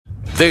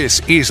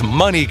This is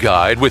Money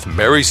Guide with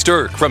Mary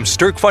Stirk from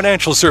Stirk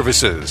Financial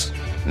Services.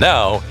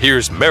 Now,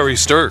 here's Mary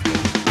Stirk.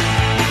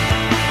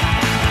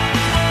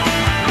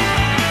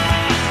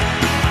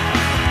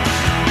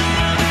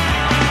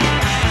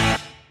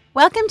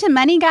 Welcome to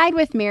Money Guide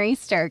with Mary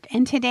Stirk,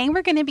 and today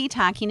we're going to be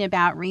talking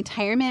about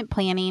retirement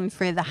planning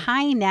for the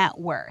high net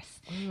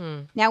worth.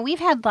 Now, we've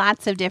had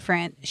lots of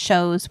different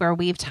shows where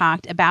we've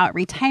talked about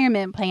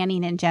retirement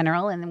planning in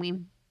general, and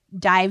we've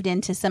dived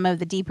into some of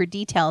the deeper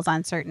details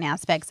on certain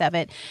aspects of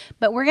it,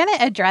 but we're going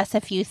to address a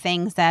few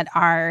things that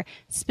are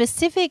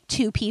specific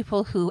to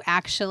people who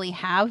actually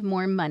have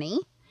more money.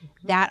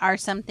 That are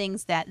some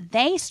things that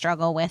they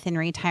struggle with in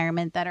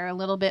retirement that are a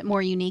little bit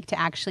more unique to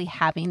actually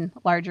having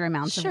larger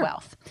amounts of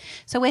wealth.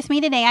 So with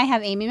me today, I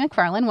have Amy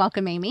McFarland.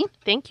 Welcome, Amy.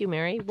 Thank you,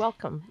 Mary.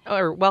 Welcome.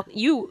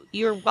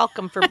 You're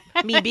welcome for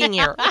me being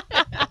here.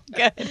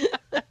 Good.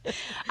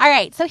 All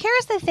right. So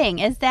here's the thing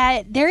is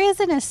that there is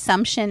an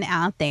assumption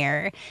out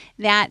there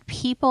that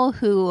people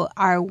who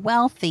are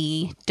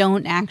wealthy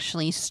don't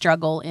actually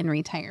struggle in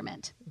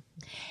retirement.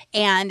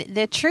 And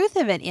the truth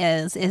of it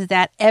is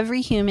that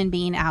every human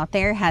being out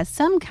there has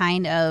some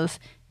kind of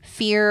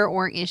fear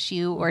or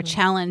issue or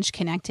challenge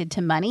connected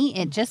to money.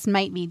 It just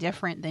might be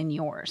different than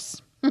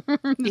yours.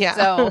 Yeah.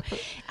 So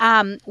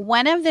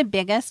one of the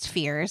biggest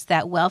fears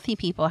that wealthy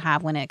people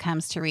have when it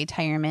comes to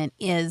retirement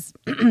is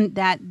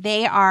that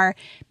they are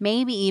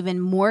maybe even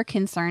more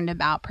concerned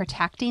about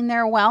protecting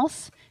their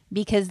wealth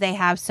because they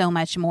have so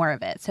much more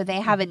of it. So they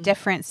have a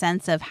different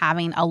sense of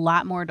having a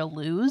lot more to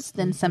lose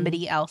than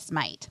somebody else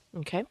might.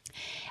 Okay.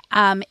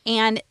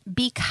 And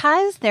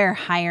because they're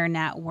higher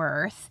net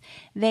worth,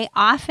 they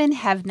often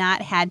have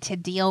not had to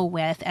deal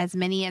with as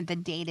many of the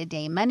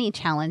day-to-day money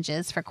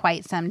challenges for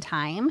quite some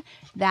time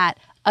that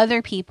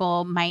other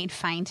people might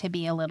find to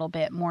be a little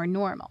bit more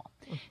normal.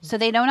 So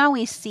they don't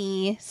always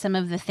see some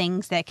of the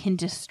things that can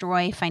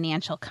destroy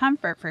financial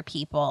comfort for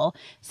people,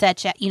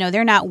 such as,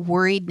 they're not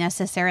worried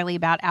necessarily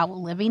about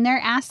outliving their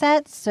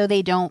assets, so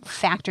they don't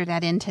factor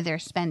that into their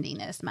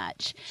spending as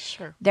much.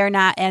 Sure. They're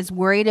not as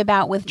worried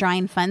about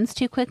withdrawing funds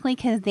too quickly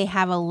because they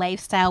have a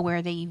lifestyle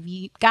where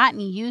they've gotten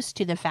used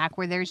to the fact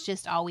where there's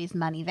just always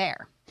money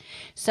there.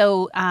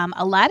 So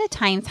a lot of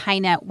times high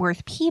net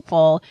worth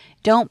people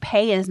don't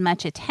pay as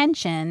much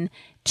attention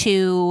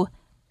to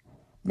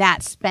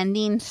that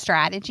spending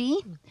strategy,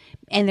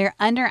 and they're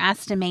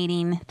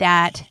underestimating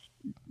that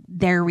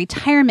their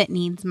retirement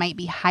needs might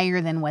be higher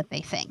than what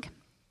they think.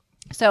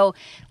 So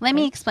let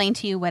me explain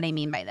to you what I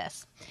mean by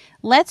this.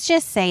 Let's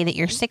just say that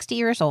you're 60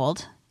 years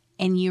old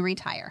and you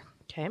retire.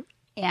 Okay.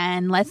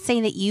 And let's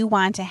say that you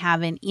want to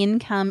have an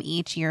income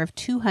each year of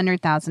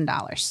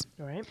 $200,000.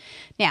 All right.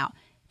 Now,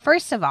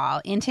 first of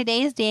all, in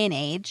today's day and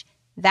age,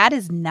 that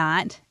is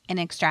not an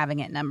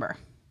extravagant number.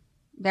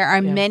 There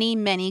are many,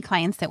 many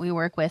clients that we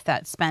work with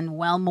that spend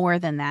well more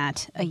than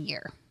that a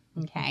year.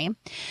 Okay.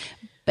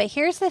 But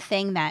here's the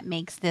thing that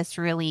makes this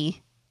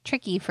really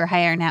tricky for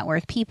higher net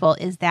worth people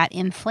is that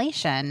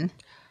inflation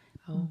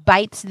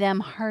bites them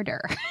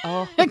harder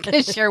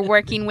because you're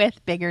working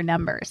with bigger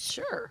numbers.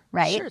 Sure.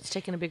 Right? Sure. It's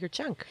taking a bigger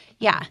chunk.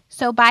 Yeah.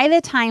 So by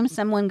the time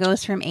someone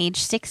goes from age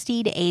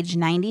 60 to age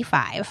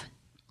 95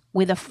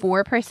 with a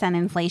 4%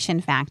 inflation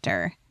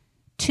factor,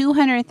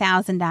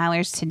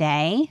 $200,000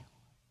 today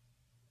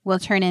will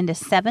turn into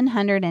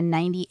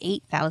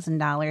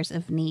 $798,000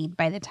 of need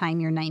by the time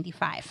you're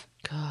 95.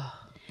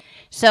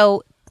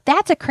 So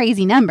that's a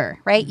crazy number,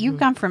 right? You've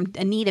gone from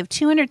a need of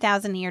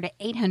 $200,000 a year to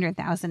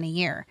 $800,000 a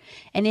year.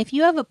 And if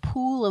you have a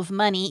pool of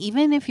money,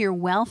 even if you're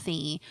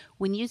wealthy,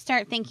 when you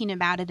start thinking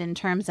about it in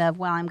terms of,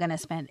 well, I'm going to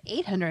spend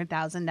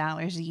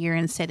 $800,000 a year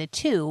instead of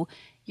 $2,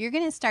 you're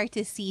going to start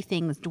to see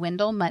things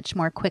dwindle much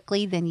more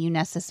quickly than you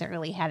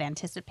necessarily had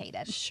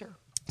anticipated. Sure.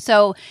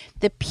 So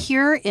the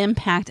pure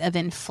impact of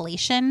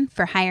inflation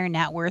for higher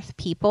net worth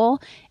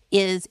people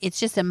it's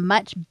just a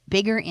much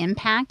bigger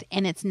impact,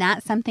 and it's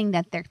not something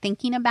that they're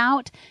thinking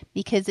about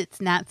because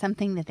it's not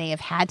something that they have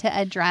had to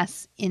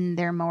address in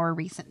their more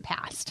recent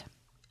past.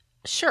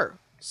 Sure.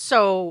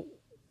 So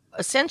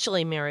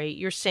essentially, Mary,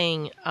 you're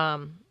saying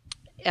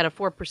at a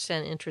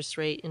 4% interest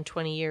rate in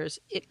 20 years,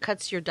 it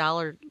cuts your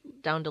dollar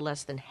down to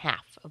less than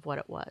half of what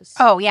it was.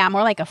 Oh, yeah,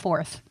 more like a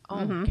fourth.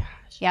 Oh, gosh.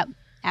 Yep.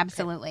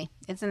 Absolutely.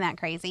 Okay. Isn't that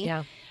crazy?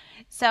 Yeah.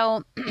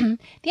 So the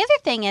other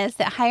thing is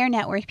that higher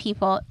net worth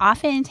people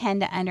often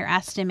tend to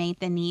underestimate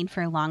the need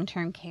for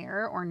long-term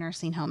care or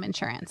nursing home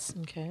insurance.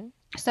 Okay.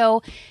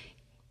 So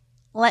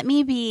let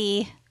me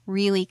be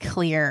really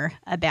clear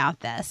about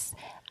this.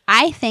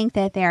 I think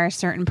that there are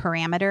certain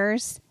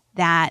parameters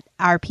that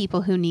are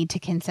people who need to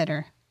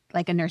consider,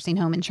 like a nursing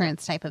home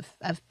insurance type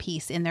of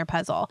piece in their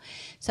puzzle.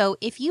 So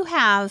if you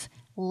have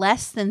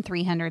less than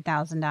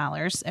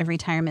 $300,000 of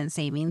retirement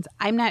savings,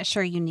 I'm not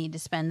sure you need to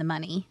spend the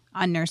money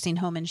on nursing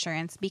home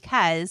insurance,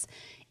 because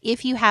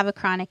if you have a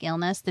chronic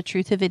illness, the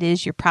truth of it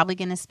is you're probably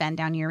going to spend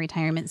down your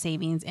retirement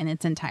savings in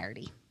its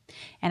entirety.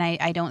 And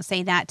I don't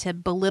say that to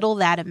belittle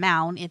that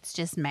amount. It's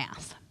just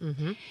math.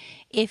 Mm-hmm.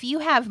 If you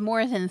have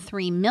more than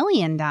 $3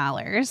 million,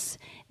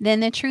 then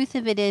the truth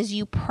of it is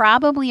you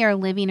probably are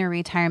living a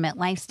retirement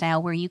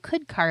lifestyle where you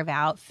could carve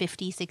out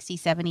 $50,000,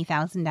 $60,000,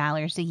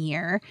 $70,000 a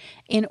year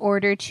in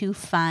order to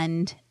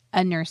fund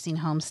a nursing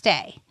home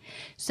stay.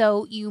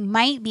 So you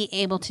might be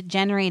able to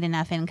generate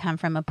enough income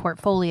from a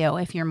portfolio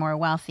if you're more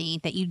wealthy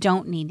that you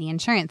don't need the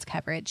insurance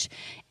coverage.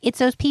 It's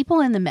those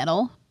people in the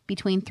middle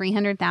between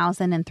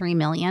 $300,000 and $3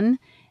 million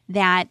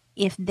that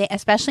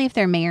especially if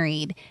they're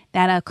married,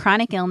 that a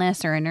chronic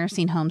illness or a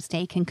nursing home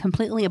stay can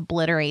completely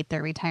obliterate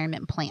their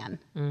retirement plan,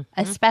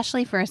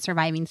 especially for a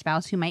surviving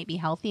spouse who might be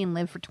healthy and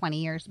live for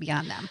 20 years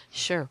beyond them.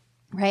 Sure.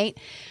 Right?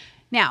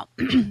 Now,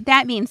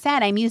 that being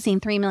said, I'm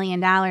using $3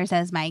 million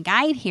as my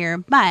guide here,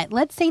 but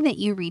let's say that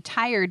you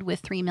retired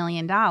with $3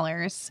 million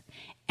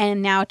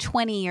and now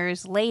 20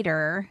 years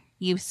later,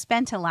 you've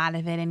spent a lot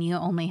of it and you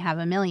only have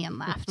 $1 million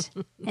left.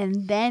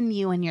 And then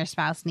you and your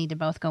spouse need to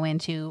both go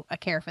into a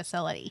care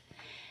facility.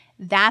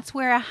 That's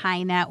where a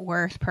high net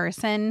worth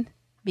person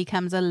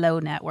becomes a low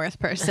net worth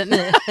person.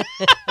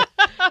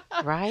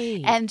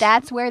 Right. And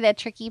that's where the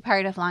tricky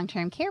part of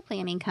long-term care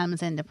planning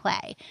comes into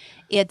play.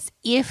 It's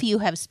if you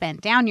have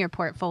spent down your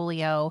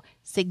portfolio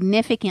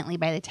significantly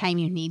by the time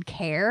you need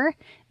care,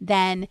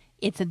 then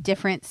it's a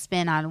different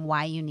spin on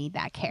why you need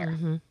that care.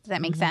 Does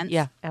that make sense?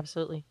 Yeah,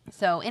 absolutely.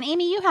 So, and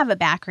Amy, you have a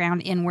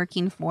background in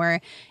working for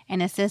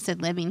an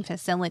assisted living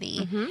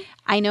facility.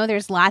 I know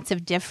there's lots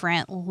of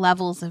different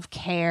levels of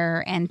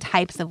care and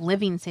types of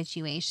living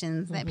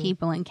situations that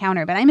people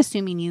encounter, but I'm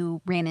assuming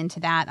you ran into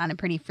that on a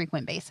pretty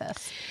frequent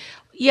basis.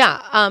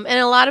 Yeah, and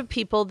a lot of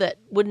people that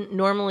wouldn't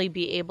normally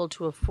be able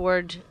to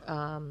afford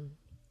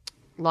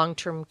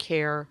long-term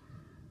care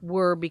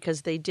were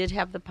because they did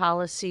have the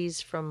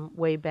policies from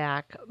way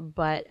back,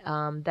 but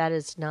that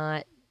is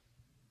not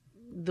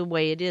the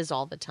way it is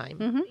all the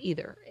time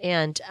either.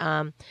 And,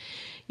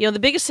 the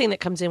biggest thing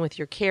that comes in with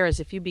your care is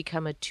if you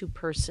become a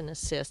two-person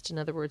assist. In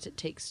other words, it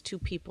takes two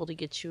people to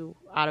get you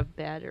out of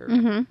bed or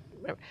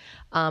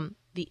whatever.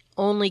 The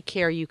only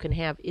care you can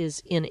have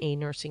is in a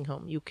nursing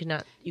home. You can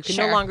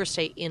no longer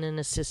stay in an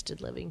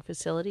assisted living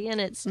facility.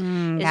 And it's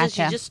just,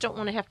 you just don't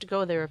want to have to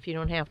go there if you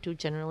don't have to.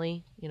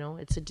 Generally,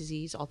 it's a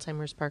disease,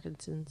 Alzheimer's,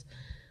 Parkinson's,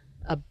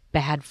 a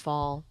bad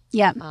fall.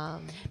 Yeah.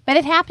 But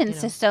it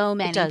happens to so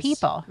many does.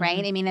 people,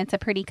 right? I mean, it's a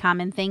pretty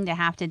common thing to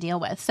have to deal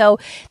with. So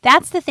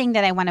that's the thing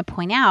that I want to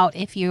point out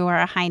if you are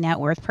a high net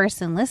worth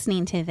person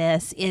listening to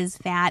this is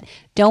that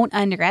don't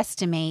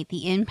underestimate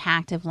the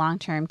impact of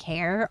long-term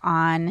care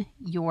on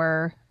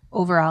your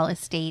overall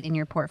estate in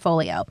your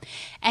portfolio.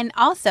 And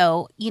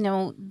also,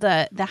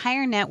 the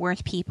higher net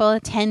worth people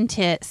tend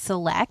to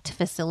select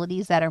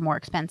facilities that are more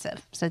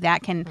expensive. So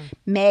that can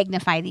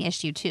magnify the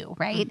issue too,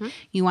 right?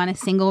 You want a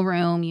single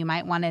room, you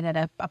might want it at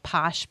a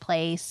posh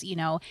place,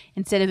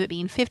 instead of it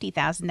being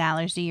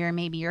 $50,000 a year,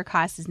 maybe your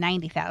cost is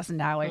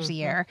 $90,000 a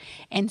year.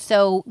 And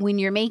so when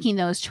you're making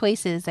those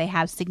choices, they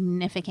have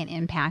significant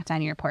impact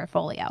on your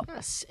portfolio.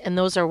 Yes. And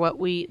those are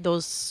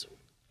those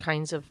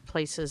kinds of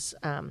places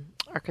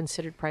are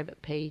considered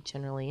private pay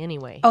generally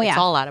anyway. Oh, yeah. It's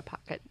all out of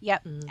pocket.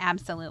 Yep,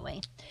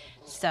 absolutely.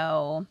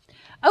 So,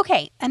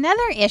 okay,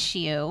 another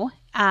issue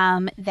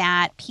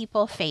that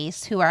people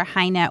face who are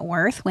high net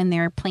worth when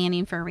they're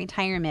planning for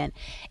retirement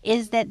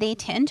is that they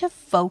tend to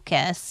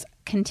focus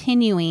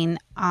continuing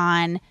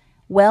on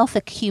wealth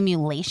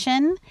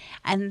accumulation,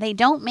 and they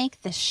don't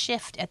make the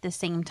shift at the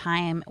same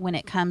time when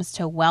it comes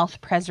to wealth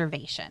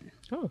preservation.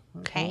 Oh,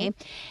 okay.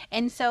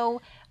 And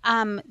so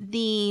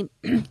the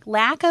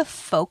lack of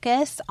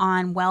focus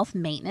on wealth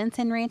maintenance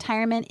in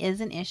retirement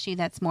is an issue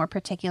that's more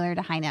particular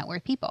to high net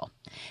worth people.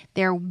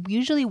 They're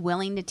usually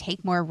willing to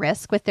take more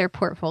risk with their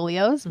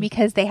portfolios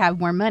because they have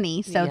more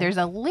money. So there's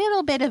a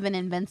little bit of an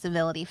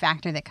invincibility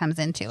factor that comes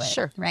into it.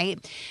 Sure. Right.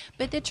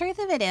 But the truth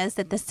of it is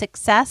that the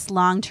success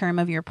long term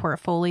of your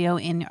portfolio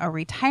in a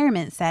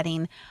retirement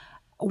setting,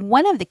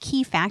 one of the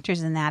key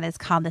factors in that is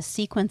called the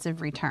sequence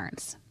of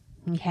returns.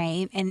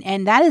 Okay.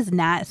 And that is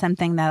not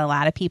something that a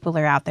lot of people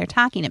are out there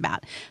talking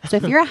about. So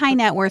if you're a high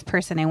net worth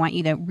person, I want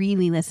you to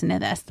really listen to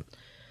this.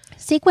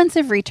 Sequence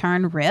of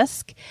return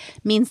risk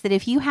means that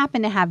if you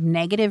happen to have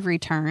negative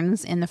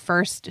returns in the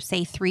first,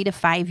 say, 3 to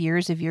 5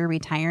 years of your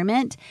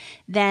retirement,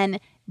 then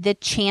the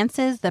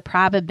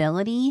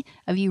probability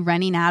of you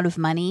running out of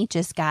money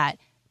just got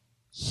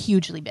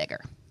hugely bigger,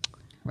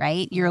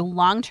 right? Your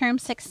long-term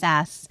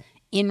success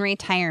in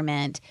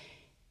retirement,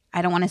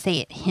 I don't want to say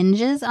it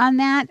hinges on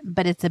that,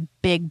 but it's a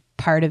big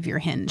part of your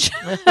hinge.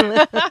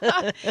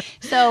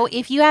 So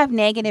if you have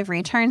negative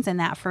returns in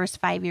that first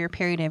 5-year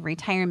period of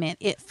retirement,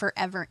 it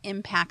forever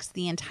impacts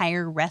the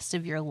entire rest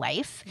of your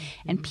life.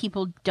 And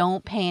people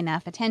don't pay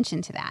enough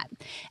attention to that.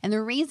 And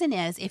the reason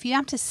is if you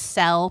have to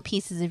sell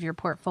pieces of your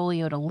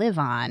portfolio to live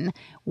on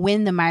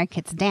when the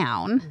market's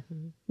down,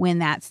 when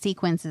that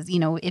sequence is,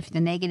 if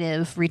the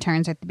negative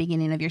returns are at the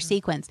beginning of your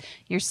sequence,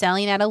 you're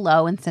selling at a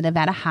low instead of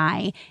at a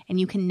high, and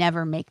you can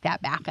never make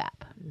that back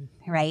up.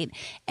 Right.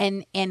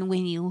 And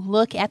when you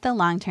look at the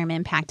long-term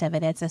impact of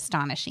it, it's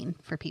astonishing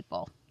for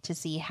people. to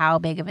see how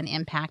big of an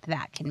impact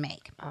that can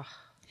make.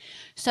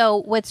 So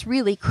what's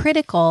really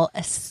critical,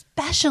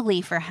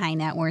 especially for high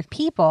net worth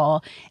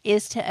people,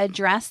 is to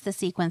address the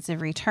sequence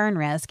of return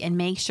risk and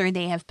make sure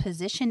they have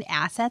positioned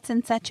assets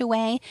in such a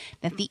way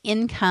that the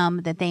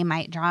income that they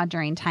might draw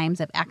during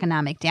times of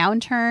economic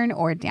downturn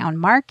or down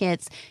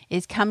markets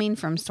is coming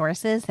from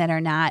sources that are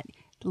not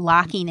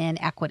locking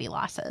in equity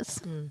losses.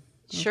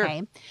 Sure.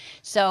 Okay.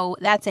 So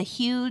that's a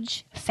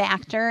huge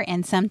factor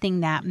and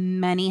something that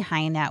many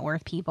high net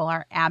worth people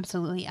are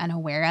absolutely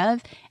unaware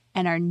of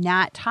and are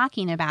not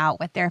talking about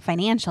with their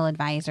financial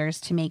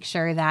advisors to make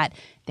sure that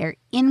their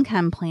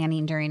income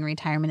planning during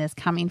retirement is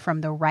coming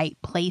from the right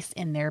place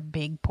in their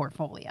big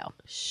portfolio.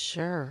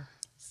 Sure.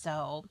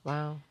 So,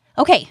 Wow.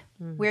 okay,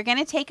 we're going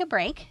to take a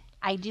break.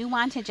 I do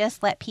want to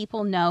just let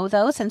people know,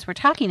 though, since we're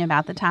talking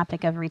about the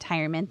topic of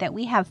retirement, that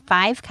we have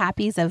 5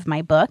 copies of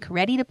my book,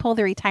 Ready to Pull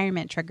the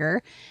Retirement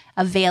Trigger,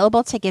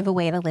 available to give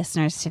away to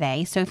listeners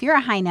today. So if you're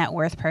a high net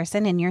worth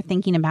person and you're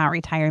thinking about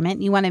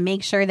retirement, you want to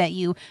make sure that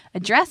you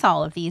address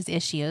all of these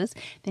issues,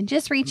 then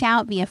just reach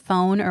out via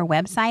phone or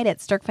website at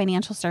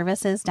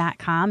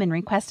stirkfinancialservices.com and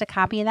request a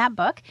copy of that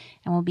book,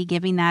 and we'll be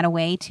giving that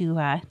away to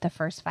the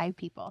first 5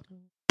 people.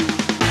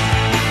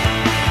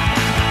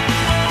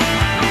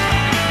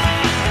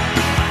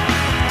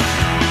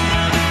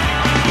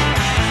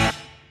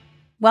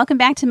 Welcome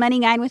back to Money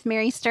Guide with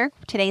Mary Stirk.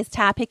 Today's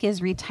topic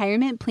is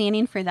retirement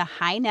planning for the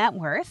high net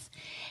worth.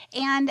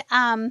 And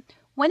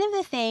one of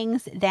the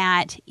things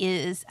that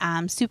is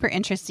super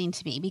interesting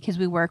to me, because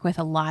we work with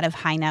a lot of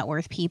high net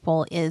worth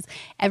people, is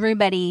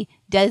everybody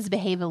does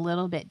behave a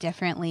little bit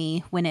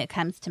differently when it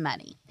comes to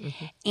money.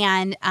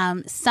 And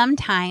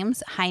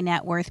sometimes high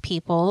net worth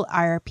people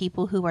are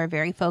people who are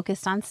very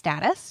focused on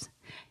status.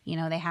 You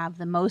know, they have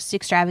the most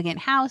extravagant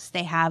house.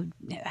 They have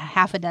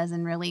half a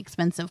dozen really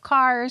expensive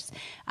cars.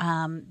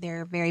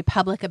 They're very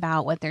public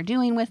about what they're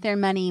doing with their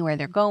money, where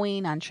they're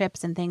going on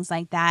trips and things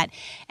like that.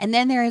 And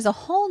then there is a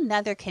whole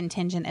nother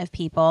contingent of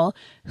people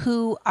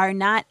who are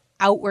not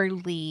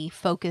outwardly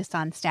focused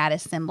on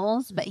status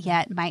symbols, but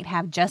yet might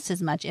have just as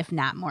much, if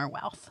not more,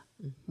 wealth.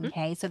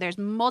 Okay, so there's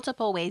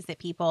multiple ways that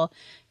people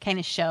kind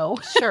of show.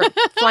 Sure.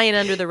 Flying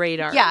under the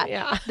radar.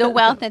 Yeah, the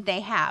wealth that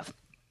they have.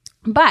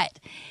 But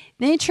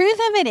the truth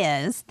of it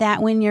is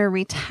that when you're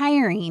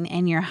retiring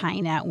and you're high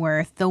net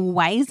worth, the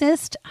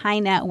wisest high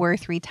net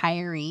worth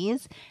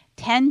retirees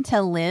tend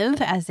to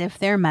live as if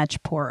they're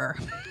much poorer.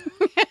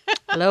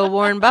 Hello,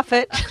 Warren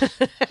Buffett.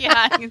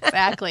 Yeah,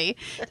 exactly.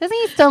 Doesn't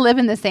he still live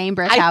in the same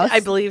brick house? I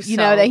believe so. You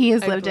know, that he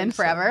has lived in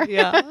forever. So.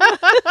 Yeah.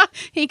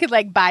 He could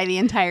like buy the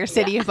entire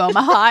city of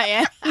Omaha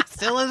and he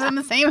still lives in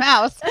the same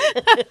house.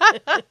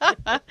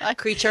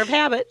 Creature of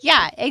habit.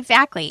 Yeah,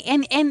 exactly.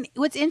 And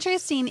what's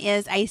interesting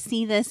is I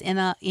see this in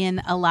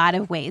a lot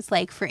of ways.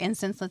 Like, for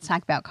instance, let's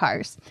talk about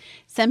cars.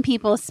 Some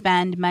people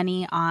spend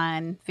money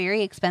on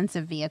very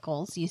expensive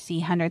vehicles. You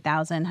see $100,000,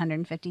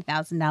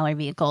 $150,000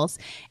 vehicles,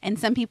 and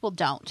some people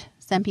don't.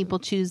 Some people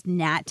choose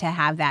not to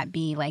have that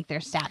be like their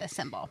status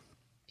symbol.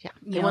 Yeah,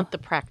 they want the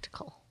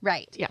practical.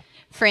 Right. Yeah.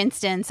 For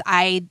instance,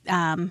 I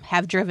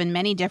have driven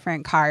many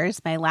different cars.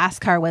 My last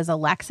car was a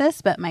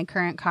Lexus, but my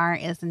current car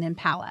is an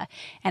Impala.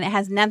 And it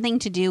has nothing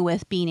to do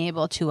with being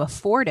able to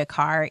afford a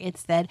car.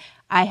 It's that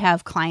I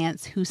have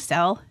clients who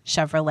sell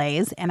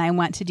Chevrolets, and I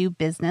want to do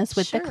business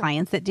with the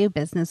clients that do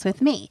business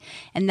with me.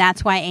 And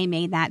that's why I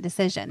made that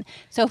decision.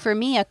 So for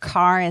me, a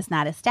car is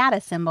not a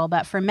status symbol,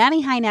 but for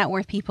many high net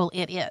worth people,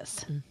 it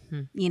is.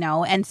 You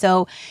know, and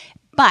so,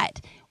 but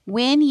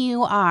when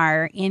you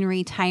are in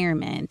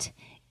retirement,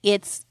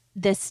 it's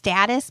the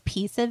status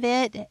piece of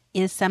it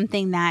is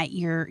something that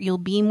you'll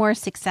be more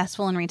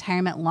successful in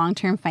retirement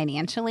long-term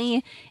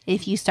financially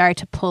if you start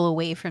to pull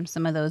away from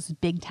some of those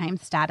big-time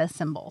status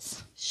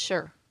symbols.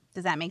 Sure.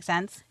 Does that make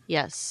sense?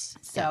 Yes.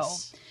 So,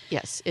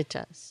 yes, it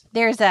does.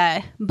 There's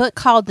a book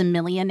called The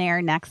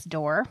Millionaire Next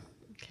Door.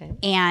 Okay.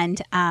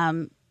 And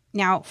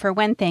now, for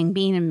one thing,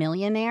 being a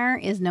millionaire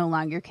is no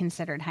longer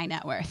considered high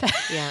net worth.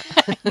 Yeah.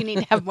 You need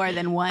to have more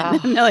than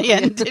 1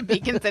 million to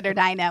be considered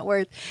high net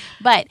worth.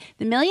 But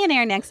The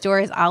Millionaire Next Door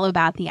is all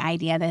about the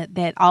idea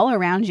that all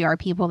around you are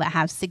people that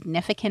have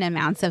significant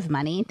amounts of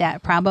money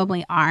that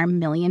probably are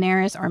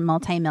millionaires or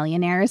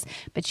multimillionaires,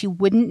 but you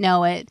wouldn't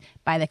know it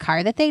by the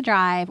car that they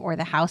drive or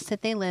the house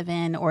that they live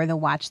in or the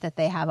watch that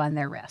they have on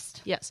their wrist.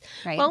 Yes.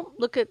 Right? Well,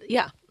 look at,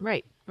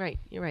 right.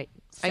 You're right.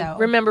 So, I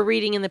remember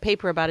reading in the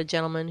paper about a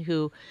gentleman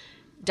who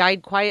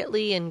died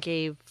quietly and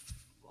gave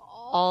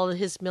all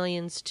his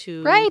millions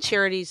to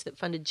charities that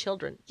funded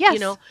children. Yes. You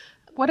know,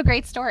 what a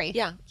great story.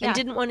 Yeah. And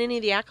didn't want any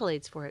of the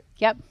accolades for it.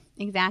 Yep.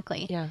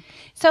 Exactly. Yeah.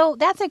 So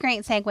that's a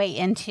great segue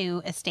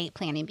into estate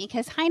planning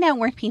because high net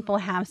worth people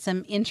have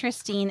some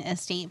interesting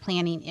estate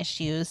planning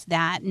issues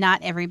that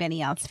not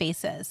everybody else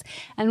faces.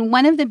 And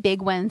one of the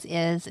big ones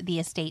is the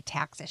estate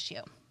tax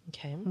issue.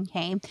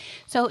 Okay.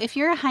 So if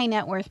you're a high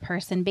net worth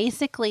person,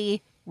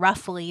 basically,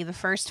 roughly the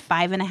first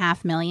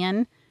 $5.5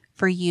 million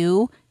for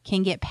you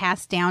can get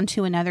passed down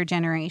to another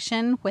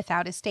generation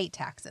without estate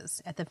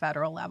taxes at the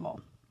federal level.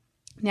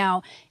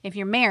 Now, if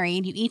you're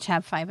married, you each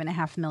have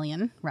 $5.5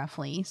 million,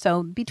 roughly.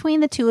 So between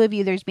the two of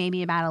you, there's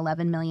maybe about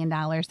 $11 million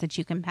that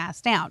you can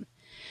pass down.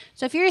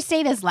 So if your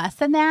estate is less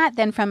than that,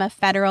 then from a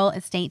federal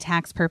estate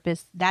tax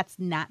purpose, that's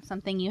not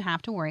something you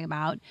have to worry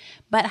about.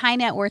 But high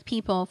net worth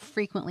people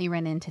frequently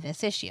run into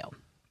this issue.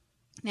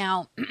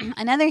 Now,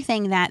 another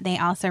thing that they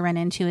also run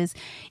into is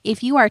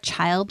if you are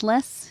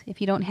childless,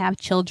 if you don't have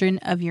children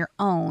of your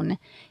own,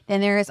 then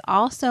there is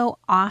also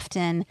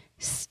often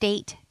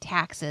state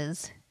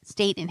taxes,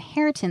 state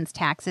inheritance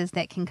taxes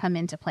that can come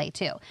into play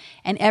too.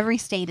 And every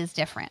state is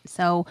different.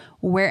 So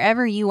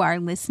wherever you are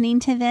listening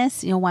to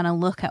this, you'll want to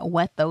look at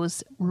what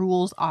those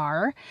rules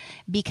are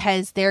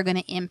because they're going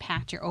to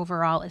impact your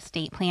overall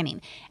estate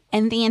planning.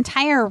 And the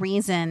entire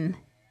reason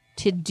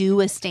to do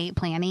estate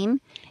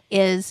planning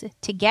is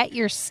to get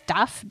your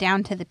stuff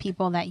down to the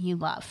people that you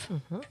love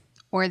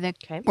or the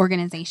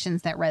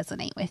organizations that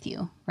resonate with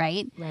you,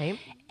 right? Right.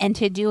 And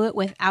to do it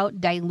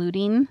without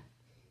diluting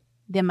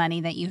the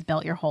money that you've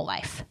built your whole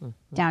life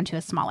down to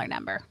a smaller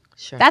number.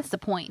 Sure. That's the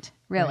point,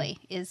 really,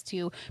 is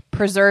to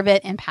preserve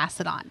it and pass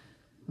it on.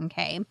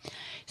 Okay.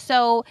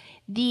 So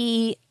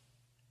the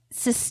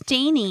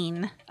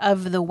sustaining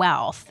of the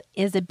wealth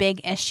is a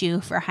big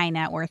issue for high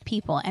net worth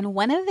people. And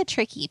one of the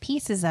tricky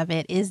pieces of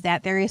it is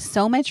that there is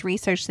so much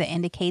research that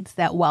indicates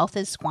that wealth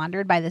is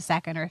squandered by the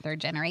second or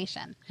third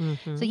generation.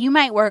 So you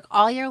might work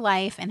all your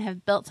life and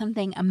have built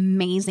something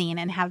amazing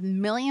and have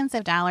millions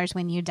of dollars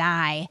when you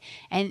die.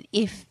 And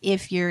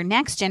if your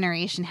next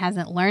generation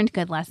hasn't learned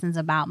good lessons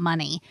about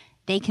money,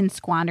 they can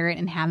squander it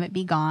and have it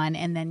be gone.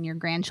 And then your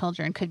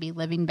grandchildren could be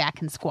living back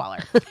in squalor.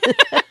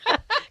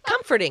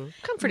 Comforting.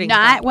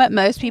 Not what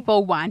most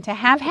people want to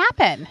have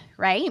happen,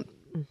 right?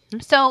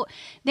 So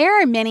there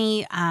are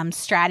many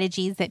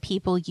strategies that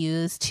people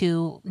use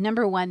to,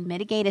 number one,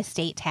 mitigate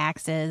estate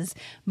taxes,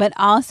 but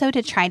also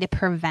to try to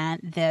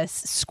prevent this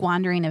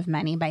squandering of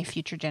money by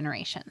future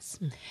generations.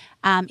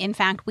 In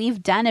fact,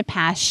 we've done a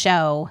past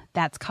show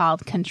that's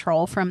called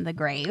Control from the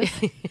Grave.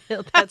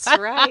 That's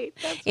right.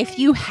 If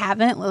you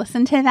haven't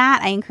listened to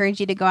that, I encourage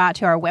you to go out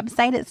to our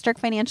website at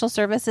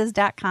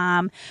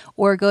StirkFinancialServices.com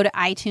or go to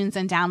iTunes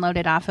and download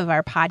it off of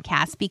our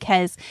podcast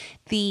because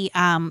the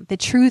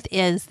truth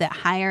is that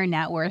higher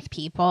net worth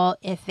people,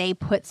 if they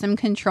put some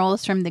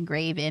controls from the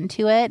grave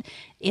into it,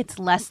 it's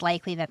less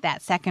likely that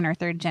that second or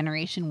third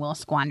generation will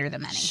squander the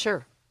money.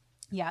 Sure.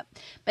 Yep.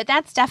 But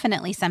that's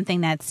definitely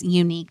something that's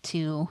unique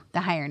to the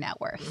higher net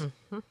worth.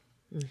 All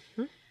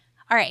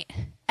right.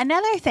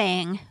 Another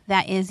thing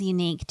that is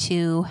unique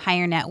to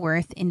higher net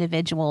worth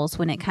individuals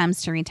when it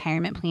comes to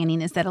retirement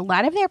planning is that a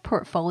lot of their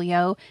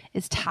portfolio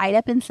is tied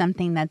up in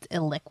something that's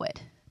illiquid,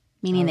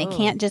 meaning they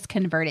can't just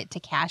convert it to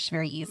cash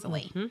very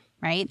easily,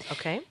 right?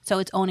 Okay. So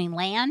it's owning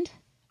land,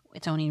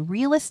 it's owning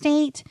real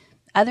estate,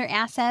 other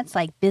assets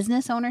like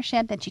business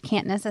ownership that you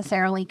can't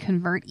necessarily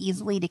convert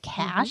easily to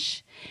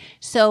cash.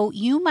 So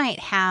you might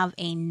have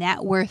a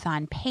net worth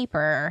on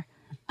paper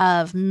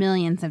of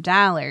millions of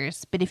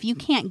dollars, but if you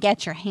can't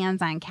get your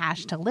hands on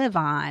cash to live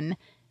on,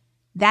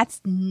 that's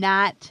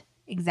not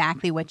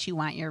exactly what you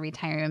want your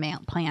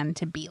retirement plan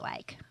to be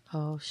like.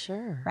 Oh,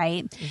 sure.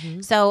 Right?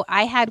 So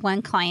I had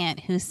one client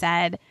who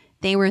said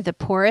they were the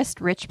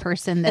poorest rich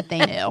person that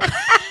they knew.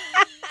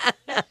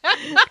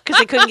 Because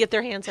they couldn't get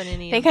their hands on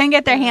any. They couldn't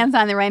get their hands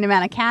on the right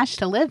amount of cash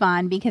to live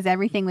on because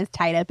everything was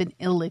tied up in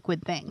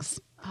illiquid things.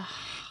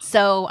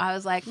 So I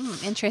was like,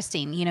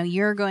 interesting. You know,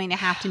 you're going to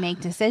have to make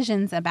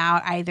decisions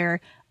about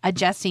either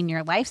adjusting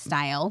your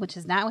lifestyle, which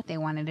is not what they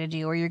wanted to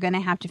do, or you're going to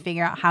have to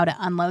figure out how to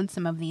unload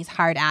some of these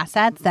hard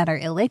assets that are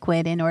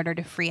illiquid in order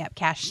to free up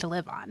cash to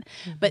live on.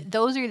 But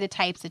those are the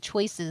types of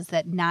choices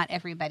that not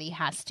everybody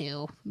has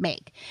to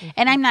make.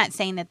 And I'm not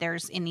saying that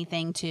there's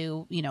anything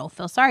to, you know,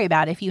 feel sorry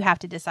about if you have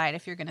to decide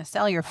if you're going to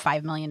sell your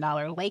 $5 million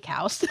lake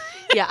house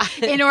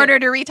in order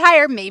to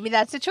retire. Maybe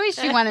that's a choice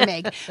you want to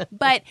make.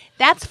 But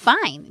that's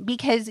fine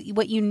because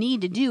what you need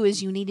to do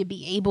is you need to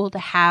be able to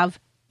have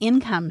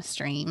income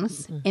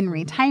streams in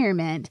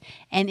retirement.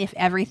 And if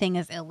everything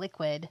is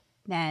illiquid,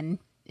 then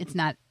it's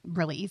not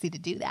really easy to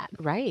do that.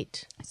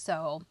 Right.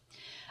 So,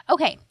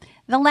 okay.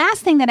 The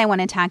last thing that I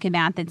want to talk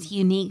about that's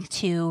unique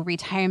to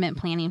retirement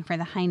planning for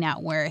the high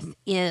net worth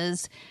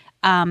is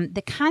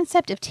the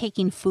concept of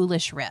taking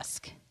foolish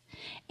risk.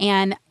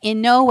 And in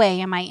no way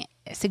am I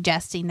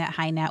suggesting that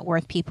high net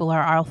worth people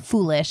are all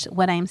foolish.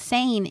 What I'm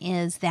saying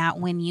is that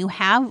when you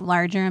have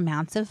larger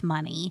amounts of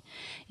money,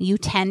 you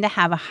tend to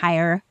have a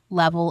higher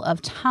level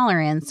of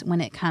tolerance when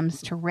it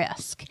comes to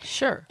risk.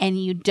 Sure.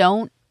 And you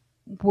don't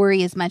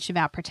worry as much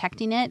about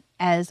protecting it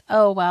as,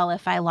 oh, well,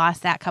 if I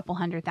lost that couple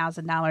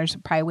 $100,000,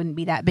 it probably wouldn't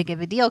be that big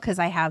of a deal because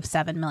I have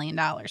 $7 million,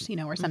 you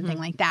know, or something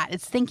like that.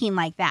 It's thinking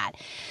like that.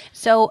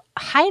 So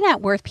high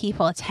net worth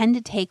people tend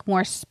to take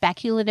more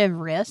speculative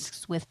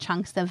risks with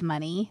chunks of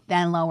money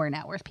than lower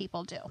net worth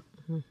people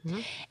do.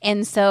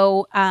 And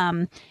so,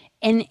 and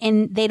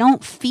they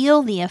don't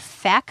feel the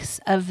effects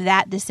of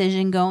that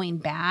decision going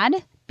bad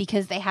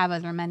because they have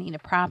other money to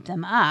prop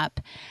them up.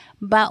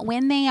 But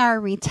when they are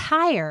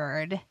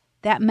retired,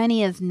 that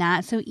money is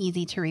not so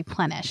easy to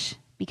replenish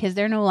because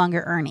they're no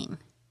longer earning.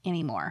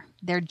 anymore.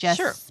 They're just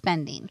Sure.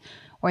 spending,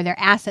 or their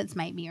assets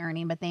might be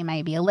earning, but they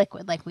might be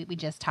illiquid, like we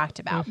just talked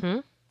about. Mm-hmm.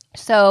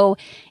 So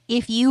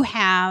if you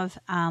have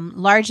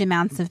large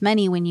amounts of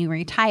money when you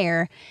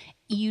retire,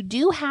 you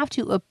do have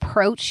to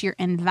approach your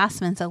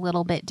investments a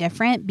little bit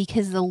different,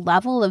 because the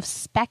level of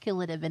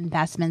speculative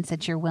investments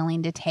that you're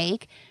willing to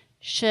take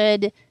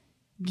should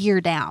gear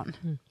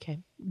down. Okay.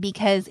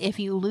 Because if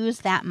you lose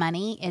that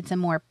money, it's a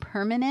more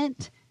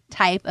permanent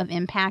type of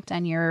impact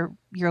on your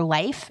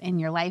life and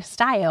your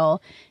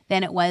lifestyle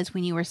than it was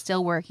when you were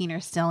still working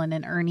or still in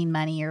an earning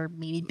money or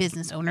maybe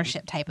business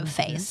ownership type of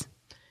phase.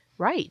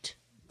 Right.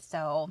 So,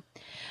 all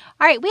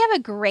right, we have a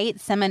great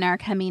seminar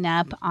coming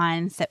up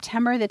on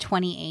September the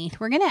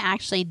 28th. We're going to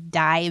actually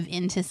dive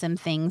into some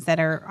things that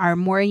are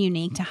more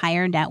unique to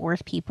higher net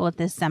worth people at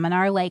this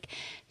seminar, like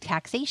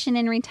taxation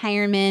in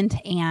retirement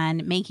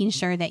and making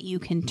sure that you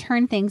can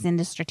turn things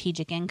into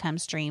strategic income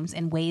streams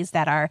in ways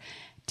that are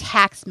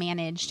tax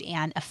managed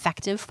and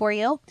effective for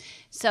you.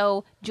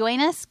 So join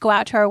us, go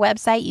out to our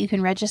website. You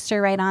can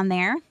register right on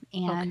there.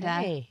 And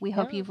Okay. we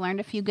hope you've learned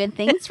a few good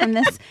things from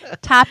this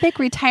topic,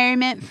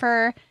 retirement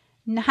for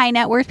high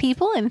net worth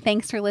people. And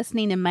thanks for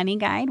listening to Money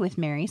Guide with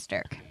Mary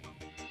Stirk.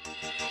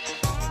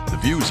 The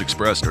views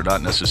expressed are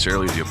not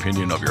necessarily the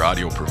opinion of your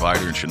audio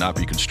provider and should not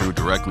be construed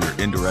directly or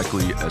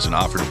indirectly as an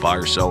offer to buy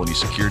or sell any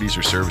securities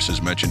or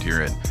services mentioned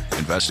herein.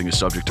 Investing is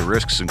subject to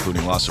risks,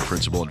 including loss of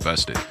principal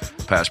invested.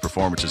 Past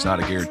performance is not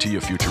a guarantee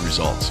of future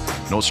results.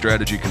 No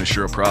strategy can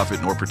assure a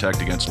profit nor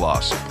protect against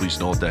loss. Please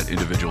note that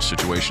individual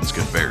situations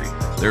can vary.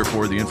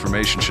 Therefore, the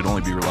information should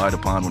only be relied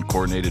upon when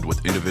coordinated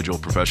with individual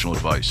professional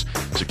advice.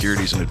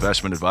 Securities and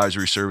investment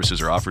advisory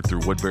services are offered through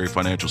Woodbury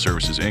Financial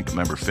Services, Inc.,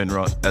 member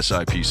FINRA,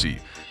 SIPC.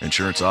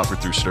 Insurance offered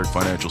through Stirk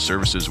Financial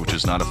Services, which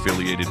is not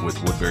affiliated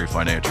with Woodbury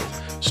Financial.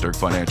 Stirk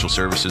Financial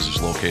Services is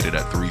located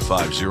at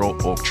 350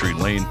 Oak Tree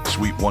Lane,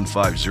 Suite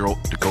 150,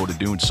 Dakota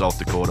Dunes, South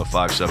Dakota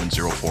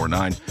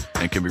 57049,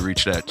 and can be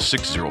reached at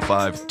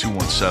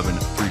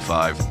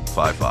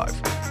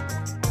 605-217-3555.